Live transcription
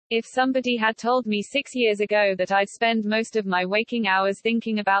If somebody had told me 6 years ago that I'd spend most of my waking hours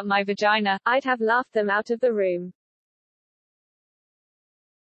thinking about my vagina, I'd have laughed them out of the room.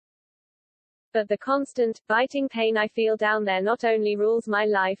 But the constant, biting pain I feel down there not only rules my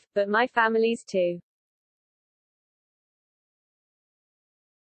life, but my family's too.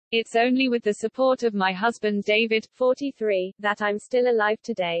 It's only with the support of my husband David, 43, that I'm still alive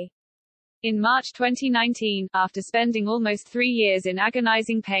today. In March 2019, after spending almost 3 years in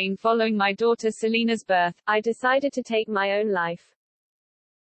agonizing pain following my daughter Selena's birth, I decided to take my own life.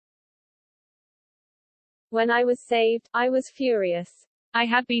 When I was saved, I was furious. I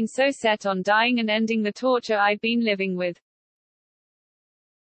had been so set on dying and ending the torture I'd been living with.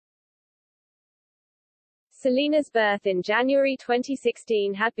 Selena's birth in January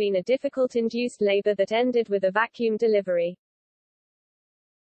 2016 had been a difficult induced labor that ended with a vacuum delivery.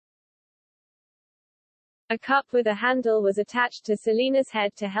 A cup with a handle was attached to Selena's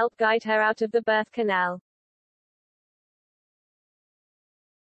head to help guide her out of the birth canal.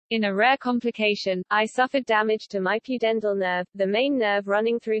 In a rare complication, I suffered damage to my pudendal nerve, the main nerve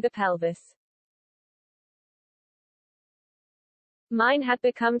running through the pelvis. Mine had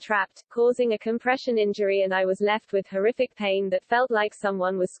become trapped, causing a compression injury, and I was left with horrific pain that felt like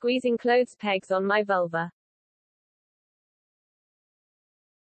someone was squeezing clothes pegs on my vulva.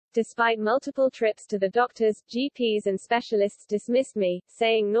 Despite multiple trips to the doctors, GPs and specialists dismissed me,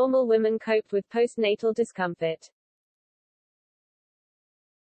 saying normal women coped with postnatal discomfort.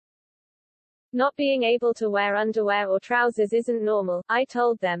 Not being able to wear underwear or trousers isn't normal, I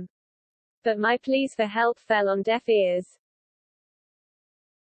told them. But my pleas for help fell on deaf ears.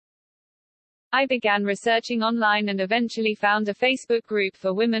 I began researching online and eventually found a Facebook group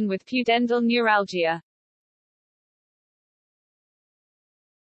for women with pudendal neuralgia.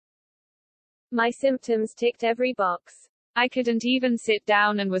 My symptoms ticked every box. I couldn't even sit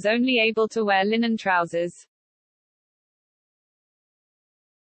down and was only able to wear linen trousers.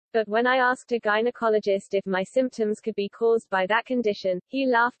 But when I asked a gynecologist if my symptoms could be caused by that condition, he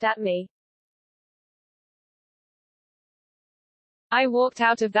laughed at me. I walked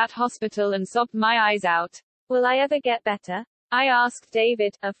out of that hospital and sobbed my eyes out. Will I ever get better? I asked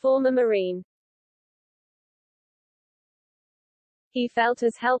David, a former Marine. He felt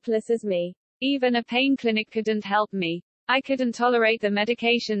as helpless as me. Even a pain clinic couldn't help me. I couldn't tolerate the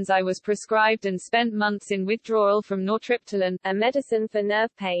medications I was prescribed and spent months in withdrawal from nortriptyline, a medicine for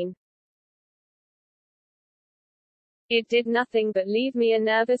nerve pain. It did nothing but leave me a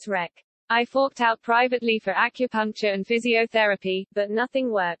nervous wreck. I forked out privately for acupuncture and physiotherapy, but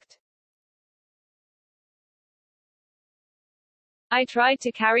nothing worked. I tried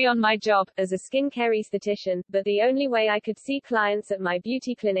to carry on my job as a skincare esthetician, but the only way I could see clients at my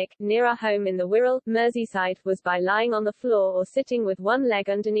beauty clinic, near our home in the Wirral, Merseyside, was by lying on the floor or sitting with one leg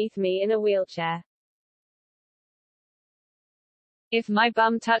underneath me in a wheelchair. If my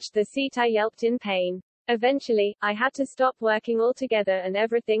bum touched the seat, I yelped in pain. Eventually, I had to stop working altogether and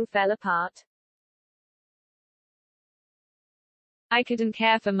everything fell apart. I couldn't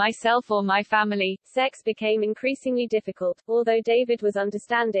care for myself or my family. Sex became increasingly difficult, although David was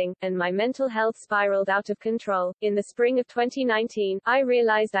understanding, and my mental health spiraled out of control. In the spring of 2019, I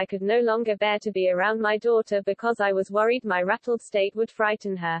realized I could no longer bear to be around my daughter because I was worried my rattled state would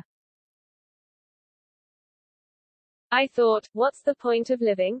frighten her. I thought, what's the point of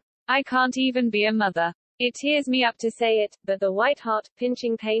living? I can't even be a mother. It tears me up to say it, but the white-hot,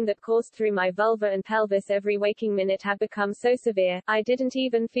 pinching pain that coursed through my vulva and pelvis every waking minute had become so severe, I didn't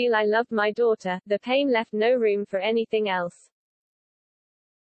even feel I loved my daughter. The pain left no room for anything else.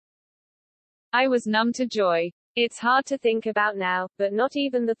 I was numb to joy. It's hard to think about now, but not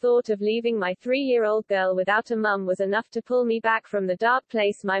even the thought of leaving my 3-year-old girl without a mum was enough to pull me back from the dark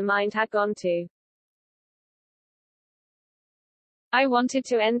place my mind had gone to. I wanted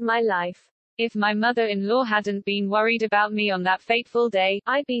to end my life. If my mother-in-law hadn't been worried about me on that fateful day,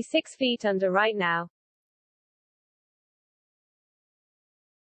 I'd be 6 feet under right now.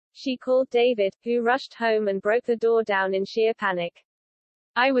 She called David, who rushed home and broke the door down in sheer panic.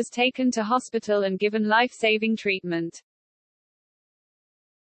 I was taken to hospital and given life-saving treatment.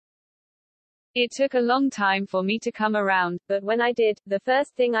 It took a long time for me to come around, but when I did, the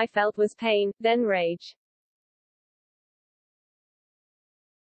first thing I felt was pain, then rage.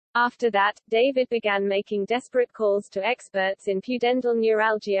 After that, David began making desperate calls to experts in pudendal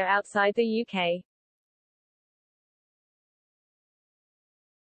neuralgia outside the UK.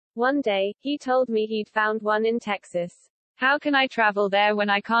 One day, he told me he'd found one in Texas. How can I travel there when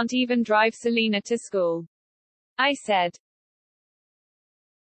I can't even drive Selena to school? I said.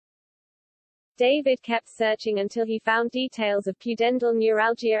 David kept searching until he found details of pudendal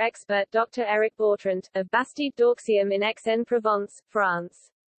neuralgia expert Dr. Eric Bortrant, of Bastide d'Orxium in Aix-en-Provence, France.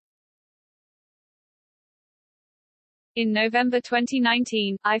 In November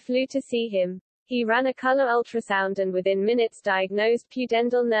 2019, I flew to see him. He ran a color ultrasound and within minutes diagnosed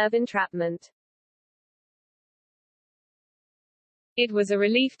pudendal nerve entrapment. It was a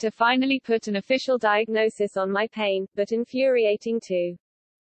relief to finally put an official diagnosis on my pain, but infuriating too.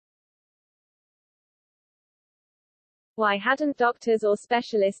 Why hadn't doctors or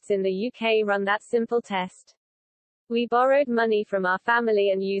specialists in the UK run that simple test? We borrowed money from our family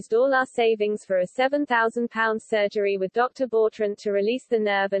and used all our savings for a £7,000 surgery with Dr. Bortrant to release the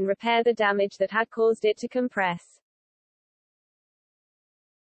nerve and repair the damage that had caused it to compress.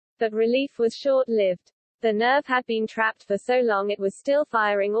 But relief was short-lived. The nerve had been trapped for so long it was still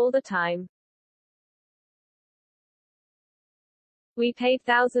firing all the time. We paid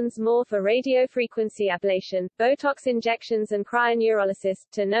thousands more for radiofrequency ablation, Botox injections and cryoneurolysis,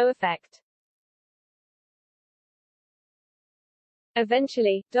 to no effect.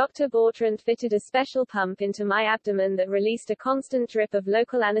 Eventually, Dr. Bortrant fitted a special pump into my abdomen that released a constant drip of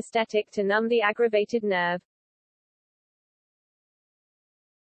local anesthetic to numb the aggravated nerve.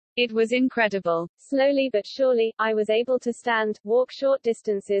 It was incredible. Slowly but surely, I was able to stand, walk short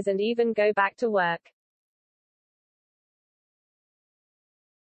distances and even go back to work.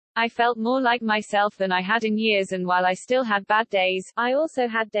 I felt more like myself than I had in years, and while I still had bad days, I also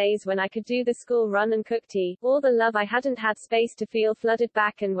had days when I could do the school run and cook tea. All the love I hadn't had space to feel flooded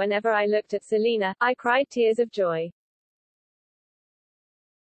back, and whenever I looked at Selena, I cried tears of joy.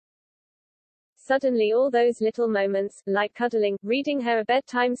 Suddenly all those little moments, like cuddling, reading her a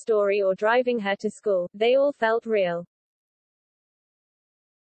bedtime story or driving her to school, they all felt real.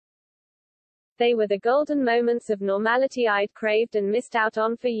 They were the golden moments of normality I'd craved and missed out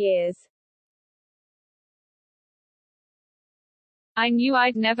on for years. I knew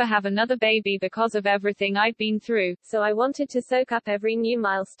I'd never have another baby because of everything I'd been through, so I wanted to soak up every new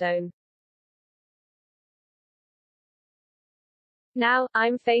milestone. Now,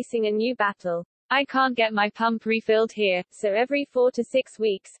 I'm facing a new battle. I can't get my pump refilled here, so every 4 to 6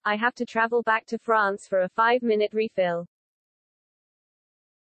 weeks, I have to travel back to France for a 5-minute refill.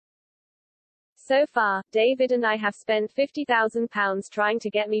 So far, David and I have spent £50,000 trying to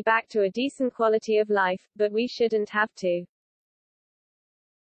get me back to a decent quality of life, but we shouldn't have to.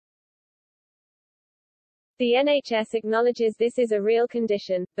 The NHS acknowledges this is a real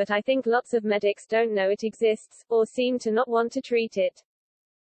condition, but I think lots of medics don't know it exists, or seem to not want to treat it.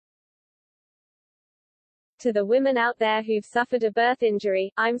 To the women out there who've suffered a birth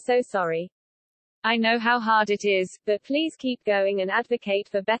injury, I'm so sorry. I know how hard it is, but please keep going and advocate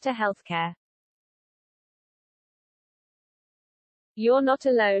for better healthcare. You're not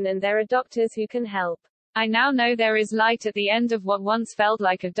alone and there are doctors who can help. I now know there is light at the end of what once felt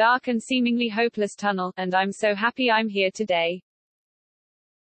like a dark and seemingly hopeless tunnel, and I'm so happy I'm here today.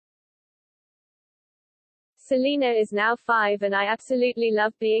 Selena is now 5 and I absolutely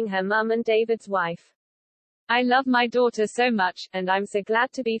love being her mum and David's wife. I love my daughter so much, and I'm so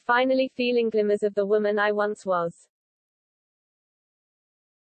glad to be finally feeling glimmers of the woman I once was.